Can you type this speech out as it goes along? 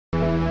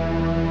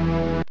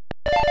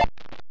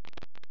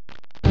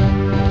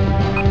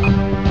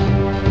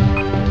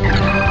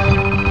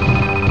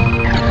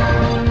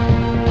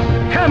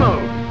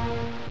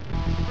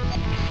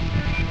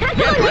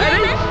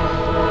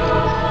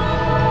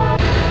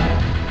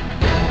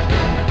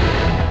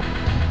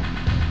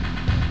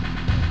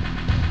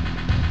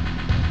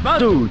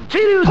Battle,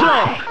 Chill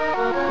Drop!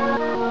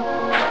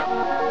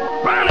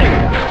 Running!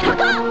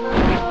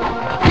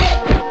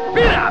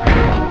 Beat up!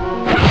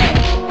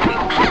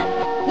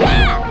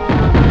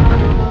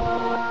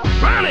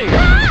 Running!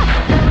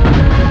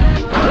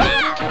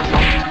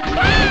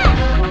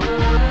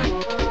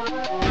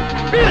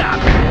 Beat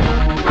up!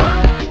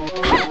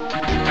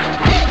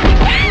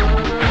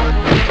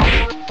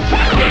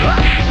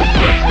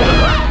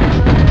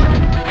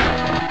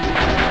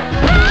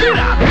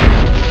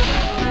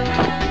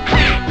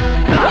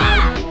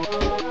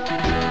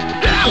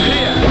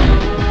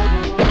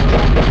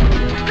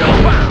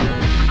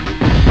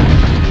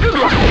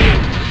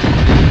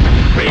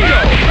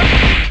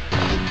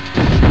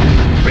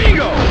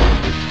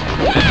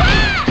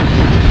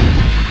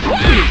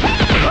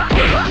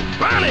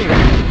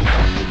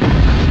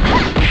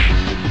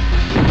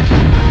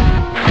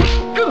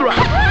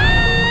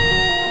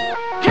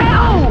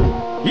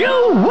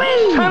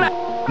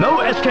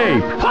 No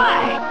escape!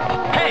 Play!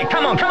 Hey,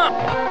 come on, come on!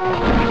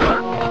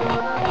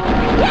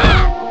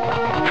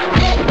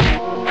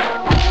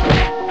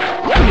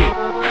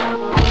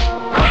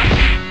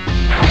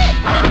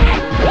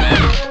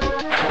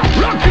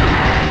 Rock you!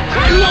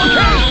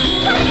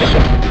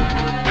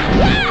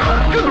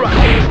 Good run!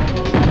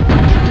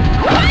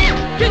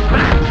 Get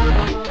back!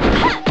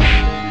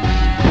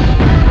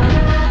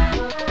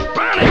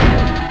 Running!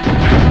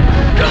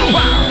 Go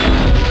back!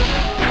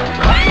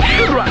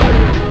 Good run!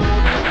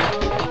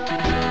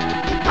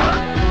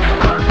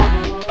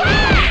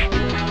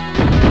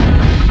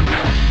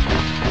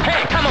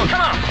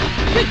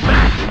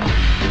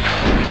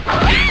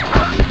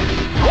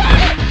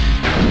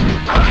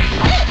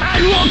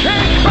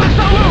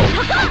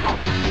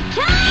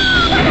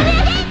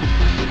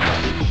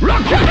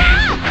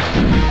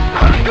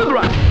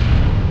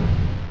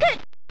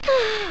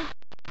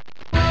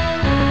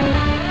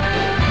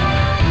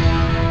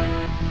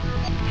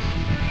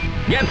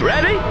 Get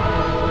ready!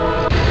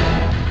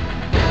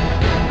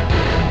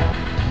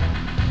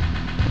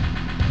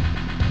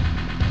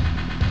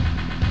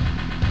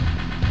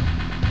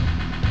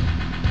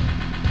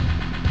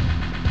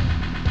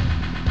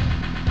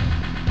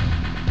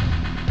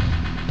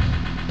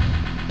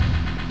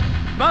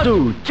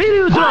 Battle,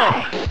 Chill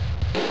Drop!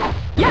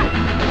 Yeah!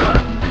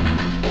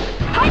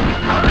 Hi!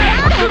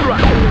 Good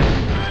run!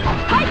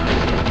 Hi!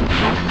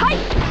 Hi!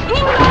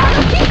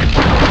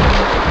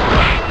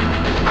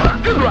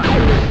 Good run!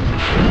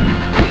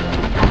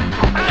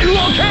 Are you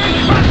okay?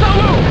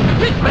 Masaru!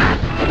 Hit back!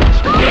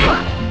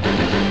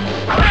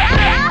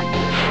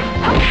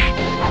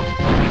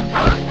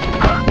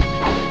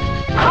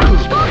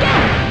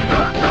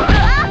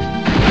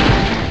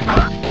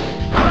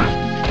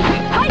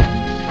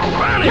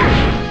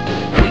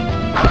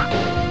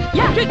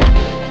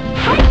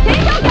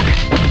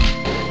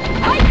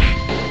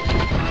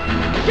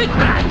 Get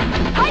back!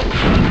 Good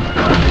run!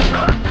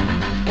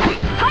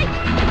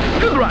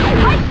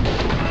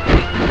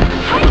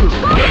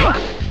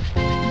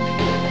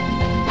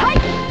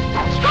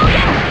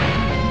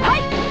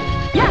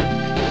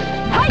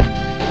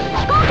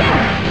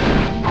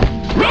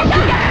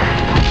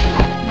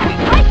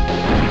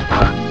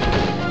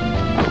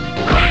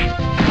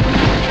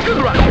 Good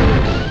run!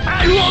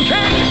 Are you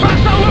okay?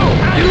 Masaru!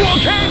 Are you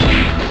okay?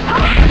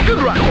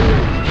 Good run!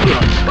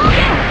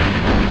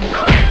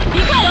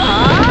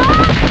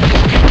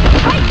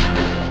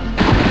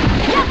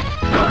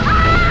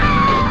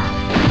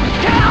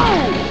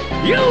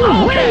 You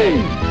win!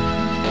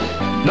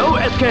 No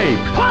escape!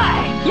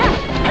 Why? Yeah!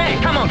 Hey,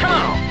 come on, come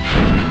on!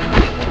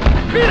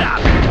 Beat up!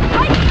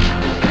 Hi!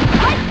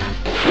 Hi!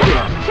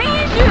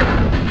 Change you!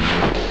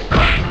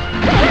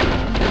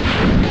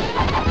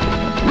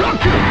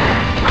 Rock you!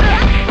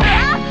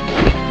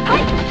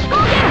 Hi!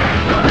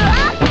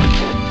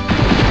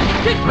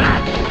 Get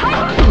back! Hi!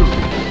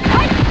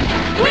 Hi!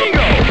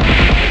 Bingo!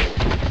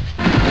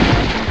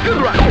 Good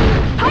run!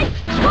 Hi!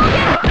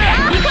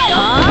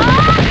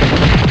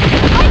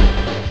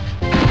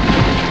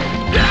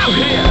 Down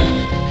here!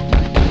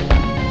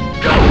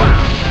 Go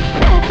out!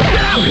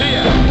 Down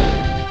here!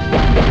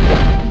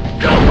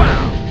 Go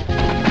out!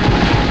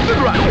 Good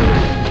run!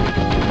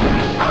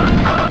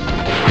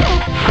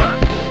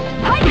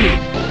 Hi!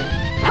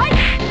 Hi!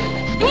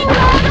 Spin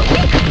round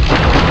kick!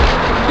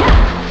 Yeah!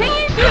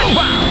 Change you! Go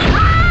out!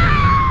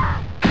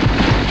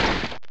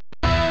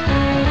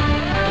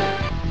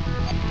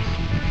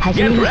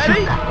 Get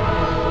ready?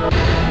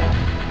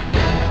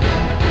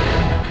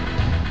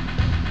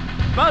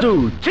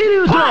 Battle,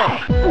 Chill Drop!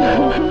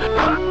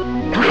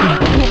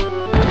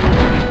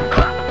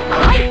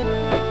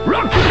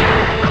 Rock!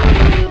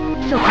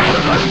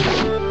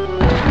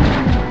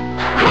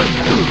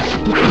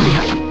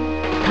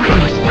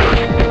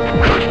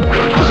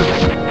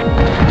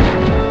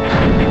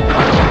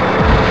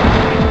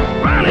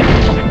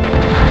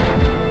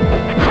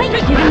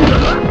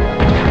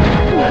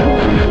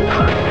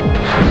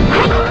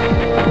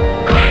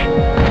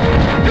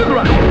 Good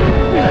run!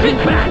 Hit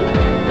back!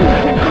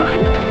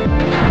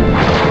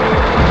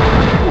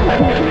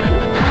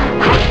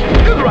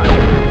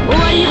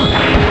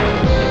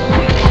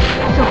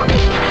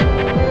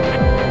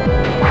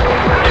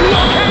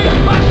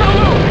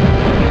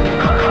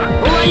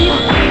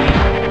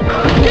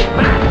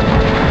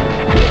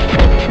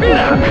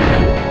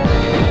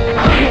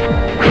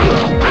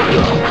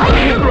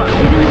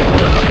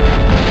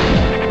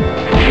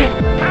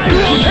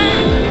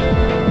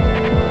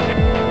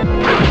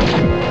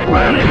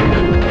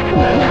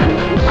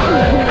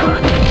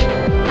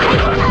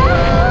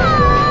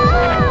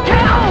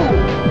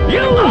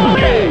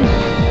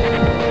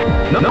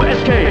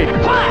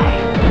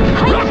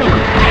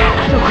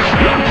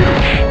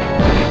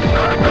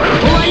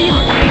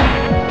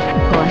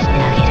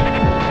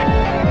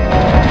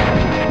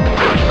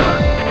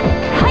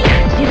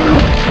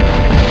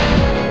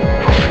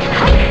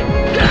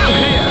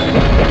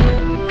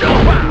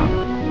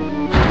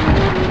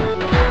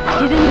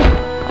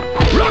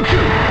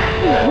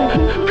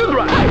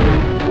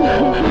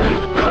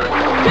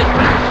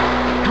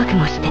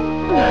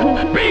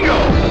 Bingo!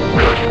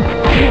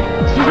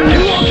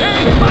 You okay?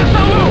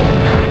 Masaru!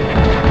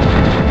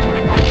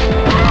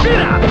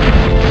 Spinner!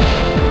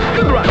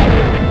 Good run!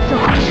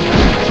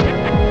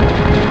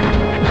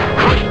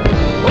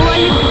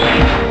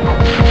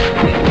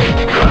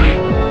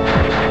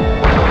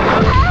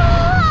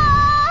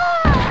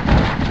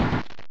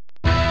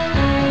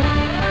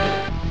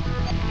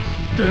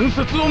伝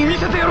説を見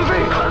せてやるぜ。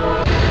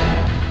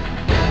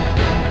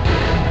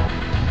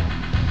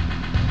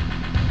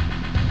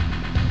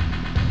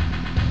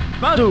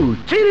バトル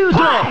チリウド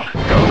ロップ。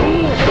どこ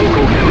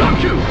けラッ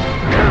キュー。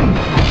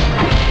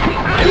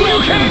アイウ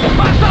ケン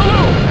マスターロ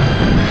ー。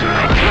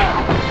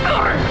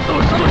どう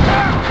したどうした。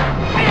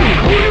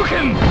交流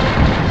権。